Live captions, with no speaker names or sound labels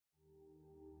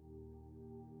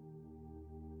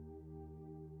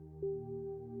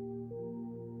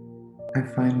I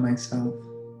find myself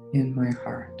in my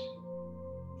heart.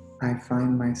 I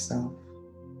find myself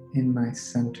in my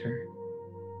center.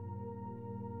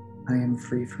 I am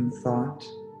free from thought.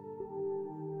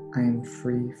 I am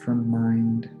free from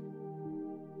mind.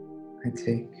 I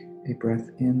take a breath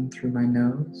in through my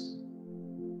nose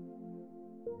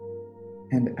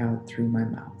and out through my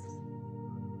mouth.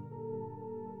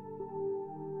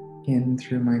 In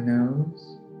through my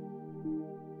nose,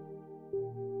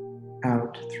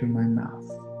 out through my mouth.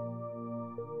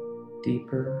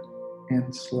 Deeper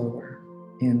and slower.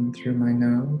 In through my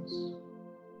nose,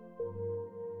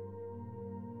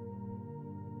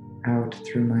 out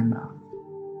through my mouth.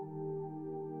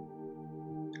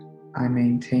 I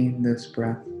maintain this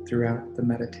breath throughout the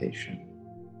meditation.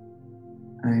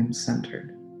 I am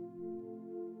centered.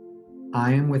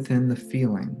 I am within the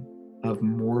feeling of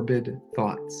morbid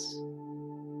thoughts,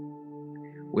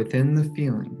 within the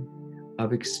feeling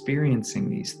of experiencing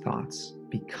these thoughts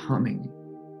becoming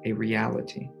a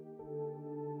reality,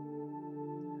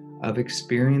 of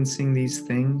experiencing these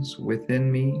things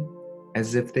within me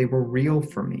as if they were real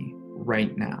for me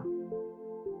right now.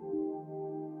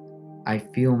 I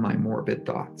feel my morbid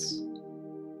thoughts.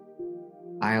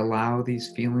 I allow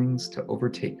these feelings to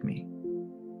overtake me.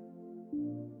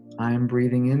 I am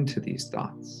breathing into these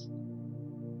thoughts.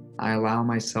 I allow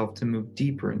myself to move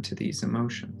deeper into these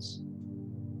emotions.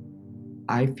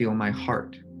 I feel my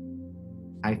heart.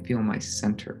 I feel my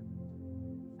center.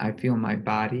 I feel my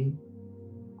body.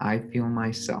 I feel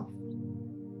myself.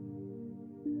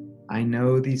 I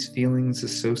know these feelings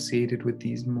associated with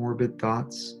these morbid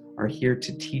thoughts are here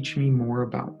to teach me more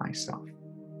about myself.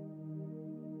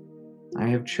 I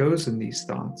have chosen these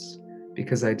thoughts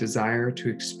because I desire to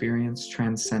experience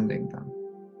transcending them.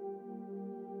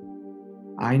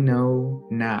 I know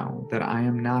now that I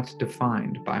am not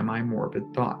defined by my morbid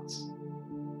thoughts.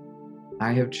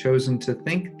 I have chosen to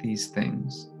think these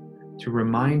things to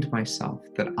remind myself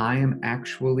that I am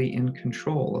actually in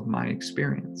control of my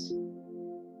experience.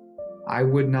 I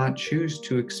would not choose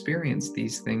to experience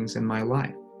these things in my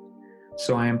life,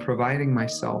 so I am providing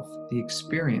myself the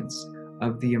experience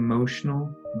of the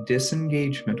emotional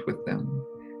disengagement with them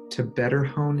to better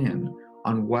hone in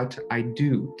on what I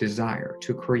do desire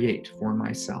to create for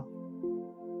myself.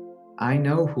 I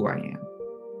know who I am.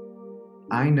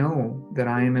 I know that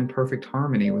I am in perfect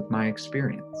harmony with my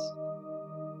experience.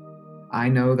 I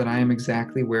know that I am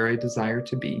exactly where I desire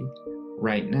to be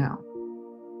right now.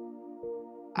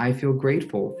 I feel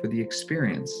grateful for the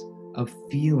experience of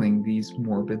feeling these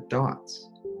morbid thoughts.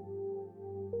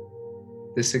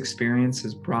 This experience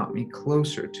has brought me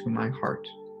closer to my heart.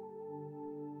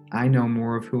 I know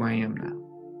more of who I am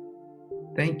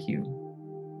now. Thank you,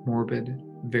 morbid,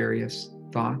 various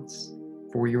thoughts,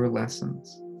 for your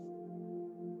lessons.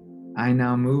 I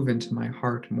now move into my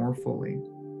heart more fully,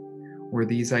 where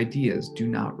these ideas do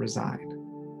not reside.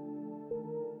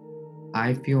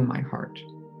 I feel my heart.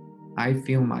 I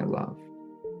feel my love.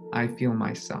 I feel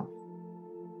myself.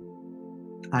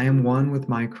 I am one with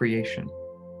my creation.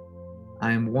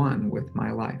 I am one with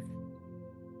my life.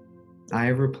 I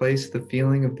have replaced the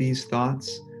feeling of these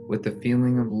thoughts with the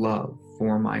feeling of love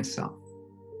for myself.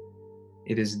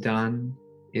 It is done.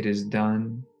 It is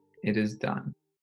done. It is done.